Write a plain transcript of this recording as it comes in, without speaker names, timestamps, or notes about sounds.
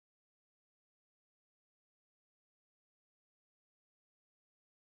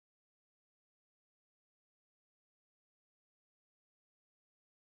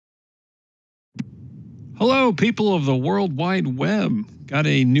Hello, people of the World Wide Web. Got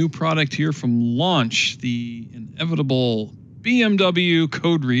a new product here from Launch, the inevitable BMW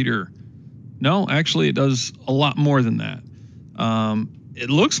code reader. No, actually, it does a lot more than that.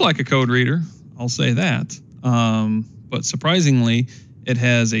 It looks like a code reader, I'll say that. But surprisingly, it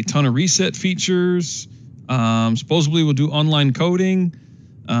has a ton of reset features. Supposedly will do online coding,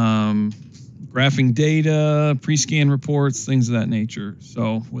 graphing data, pre-scan reports, things of that nature.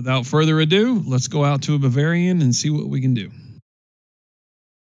 So without further ado, let's go out to a Bavarian and see what we can do.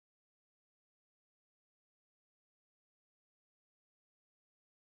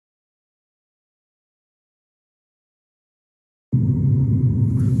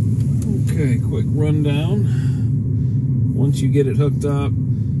 Okay, quick rundown. Once you get it hooked up,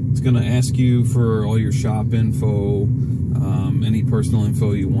 it's going to ask you for all your shop info, any personal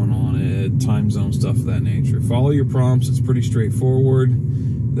info you want on it, time zone, stuff of that nature. Follow your prompts. It's pretty straightforward.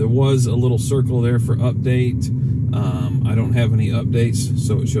 There was a little circle there for update. I don't have any updates,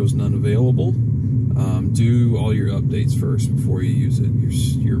 so it shows none available. Do all your updates first before you use it.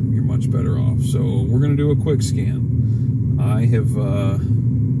 You're much better off. So we're going to do a quick scan. I have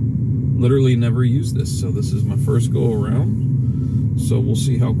literally never used this, so this is my first go around. So we'll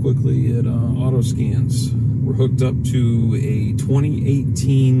see how quickly it auto scans. We're hooked up to a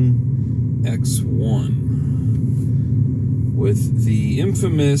 2018 X1 with the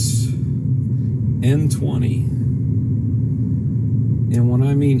infamous N20. And when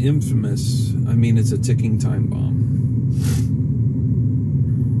I mean infamous, I mean it's a ticking time bomb.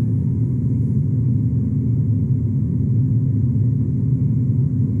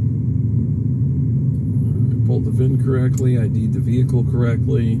 Pulled the VIN correctly, ID'd the vehicle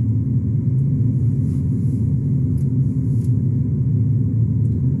correctly.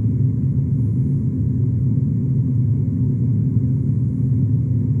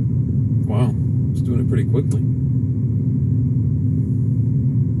 Wow, it's doing it pretty quickly.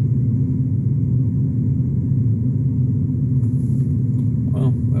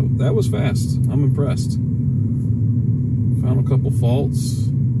 Wow, that was fast. I'm impressed. Found a couple faults.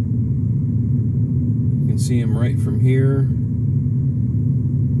 You can see them right from here.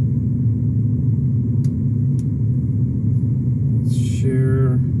 Let's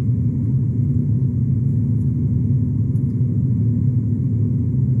share.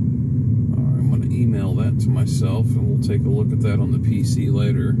 All right, I'm going to email that to myself and we'll take a look at that on the PC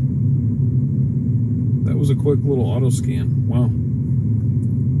later. That was a quick little auto scan. Wow.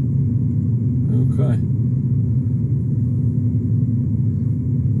 Okay.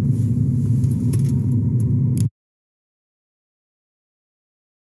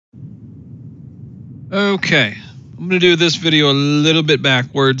 Okay, I'm going to do this video a little bit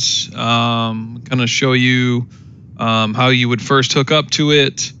backwards. Kind of show you how you would first hook up to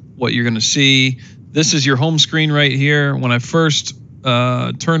it, what you're going to see. This is your home screen right here. When I first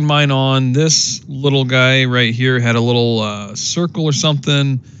turned mine on, this little guy right here had a little circle or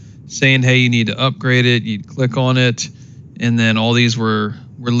something saying, hey, you need to upgrade it. You'd click on it, and then all these were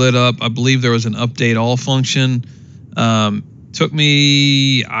lit up. I believe there was an update all function. Took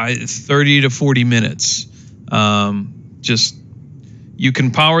me 30 to 40 minutes. Just, you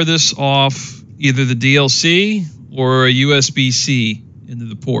can power this off either the DLC or a USB-C into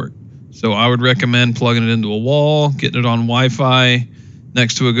the port. So I would recommend plugging it into a wall, getting it on Wi-Fi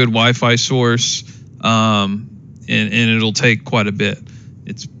next to a good Wi-Fi source, and it'll take quite a bit.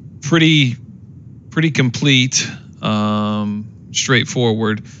 It's pretty complete,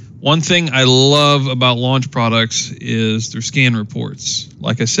 straightforward. One thing I love about Launch products is their scan reports.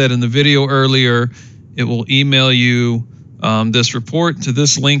 Like I said in the video earlier, it will email you this report to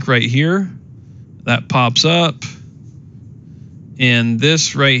this link right here. That pops up. And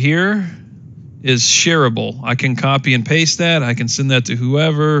this right here is shareable. I can copy and paste that. I can send that to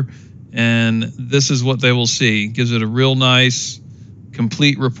whoever. And this is what they will see. Gives it a real nice,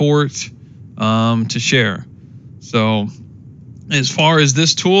 complete report to share. So as far as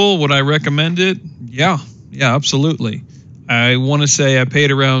this tool, would I recommend it? Yeah, absolutely. I want to say I paid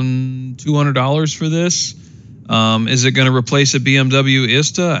around $200 for this. Is it going to replace a BMW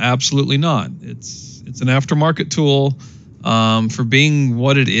Ista? Absolutely not. It's an aftermarket tool. For being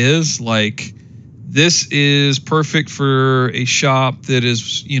what it is, like, this is perfect for a shop that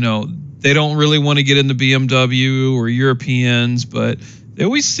is, they don't really want to get into BMW or Europeans, but they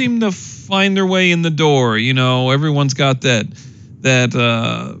always seem to find their way in the door. Everyone's got that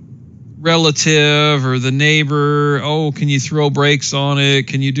relative or the neighbor. Oh, can you throw brakes on it?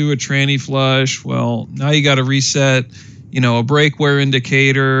 Can you do a tranny flush? Well, now you got to reset, a brake wear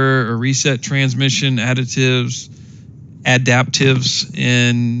indicator or reset transmission additives. adaptives,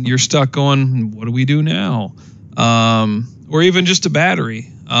 and you're stuck going, what do we do now? Or even just a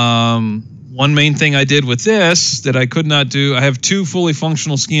battery. One main thing I did with this that I could not do, I have 2 fully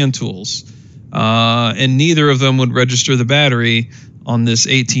functional scan tools, and neither of them would register the battery on this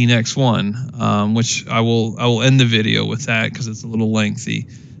 18X1, which I will end the video with that because it's a little lengthy.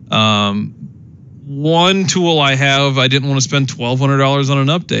 One tool I have, I didn't want to spend $1,200 on an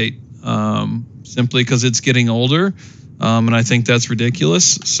update, simply because it's getting older, and I think that's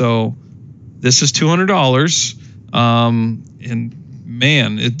ridiculous. So this is $200, and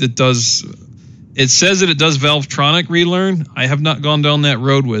man, it does. It says that it does Valvetronic relearn. I have not gone down that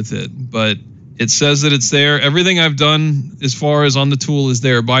road with it, but it says that it's there. Everything I've done as far as on the tool is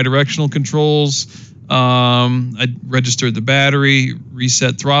there. Bidirectional controls. I registered the battery,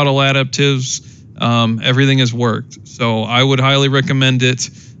 reset throttle adaptives. Everything has worked. So I would highly recommend it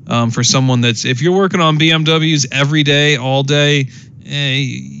for someone that's, if you're working on BMWs every day, all day,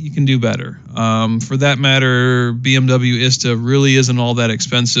 you can do better. For that matter, BMW Ista really isn't all that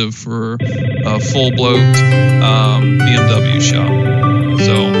expensive for a full-blown BMW shop.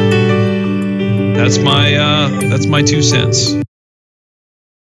 So that's my 2 cents.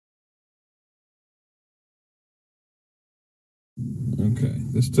 Okay,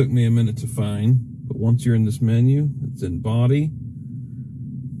 this took me a minute to find, but once you're in this menu, it's in Body,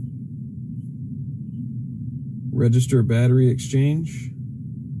 Register Battery Exchange.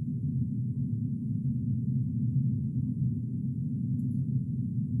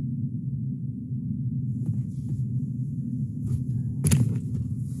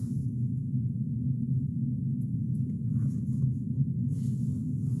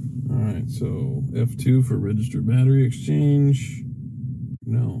 All right, so F2 for Register Battery Exchange.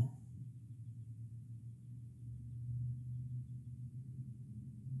 No.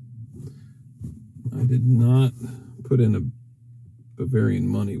 I did not put in a Bavarian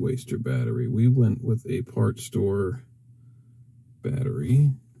money waster battery. We went with a parts store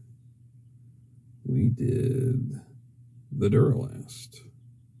battery. We did the Duralast.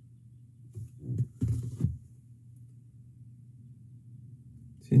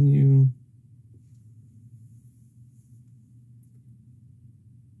 Continue.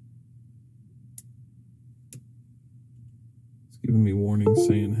 It's giving me warnings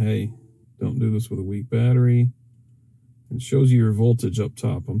saying, hey, don't do this with a weak battery. It shows you your voltage up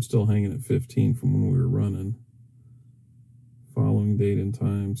top. I'm still hanging at 15 from when we were running. Following date and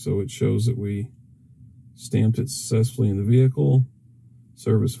time. So it shows that we stamped it successfully in the vehicle.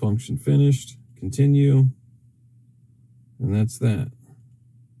 Service function finished. Continue. And that's that.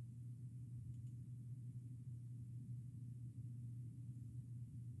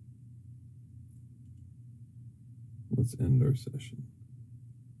 Let's end our session.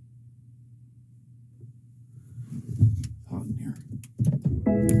 Hot in here.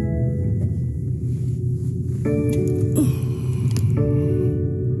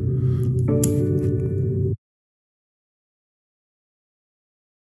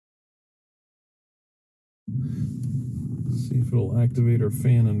 Let's see if it'll activate our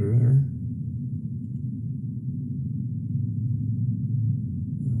fan under there.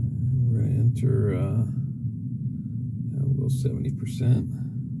 We're going to enter, we'll go 70%.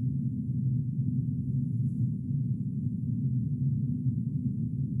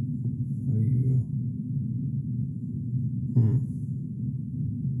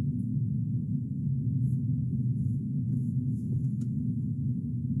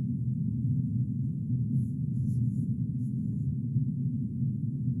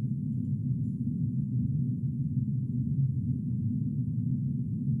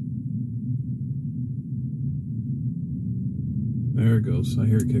 There it goes. I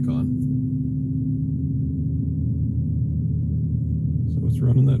hear it kick on. So it's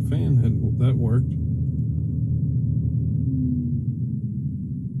running that fan. That worked.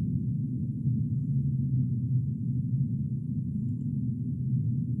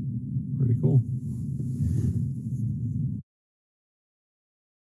 Pretty cool.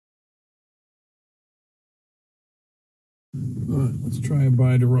 All right, let's try a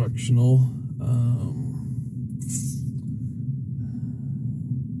bidirectional.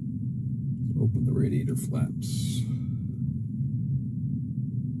 Open the radiator flaps.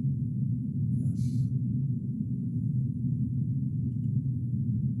 Yes.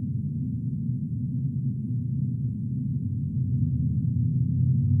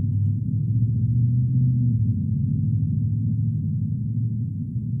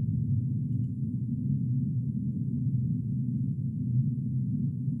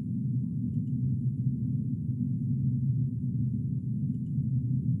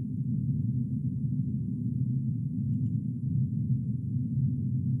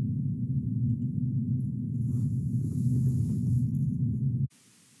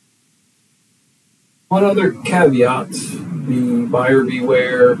 One other caveat, the buyer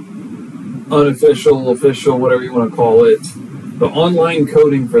beware, unofficial, official, whatever you want to call it, the online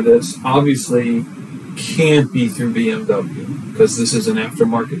coding for this obviously can't be through BMW because this is an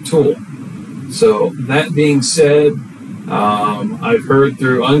aftermarket tool. So that being said, I've heard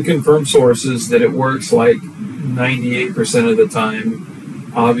through unconfirmed sources that it works like 98% of the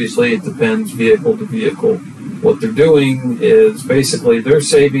time. Obviously, it depends vehicle to vehicle. What they're doing is basically they're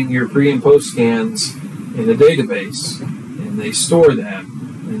saving your pre and post scans in a database, and they store that.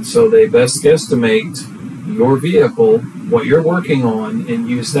 And so they best guesstimate your vehicle, what you're working on, and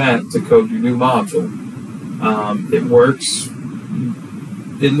use that to code your new module. It works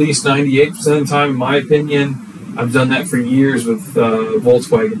at least 98% of the time, in my opinion. I've done that for years with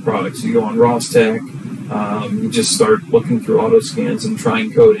Volkswagen products. You go on Rostec, you just start looking through auto scans and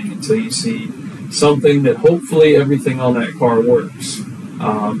trying coding until you see something that hopefully everything on that car works.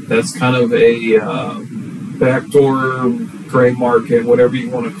 That's kind of a backdoor, gray market, whatever you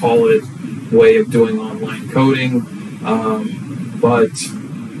want to call it, way of doing online coding, but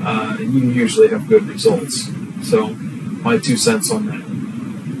you usually have good results. So my 2 cents on that.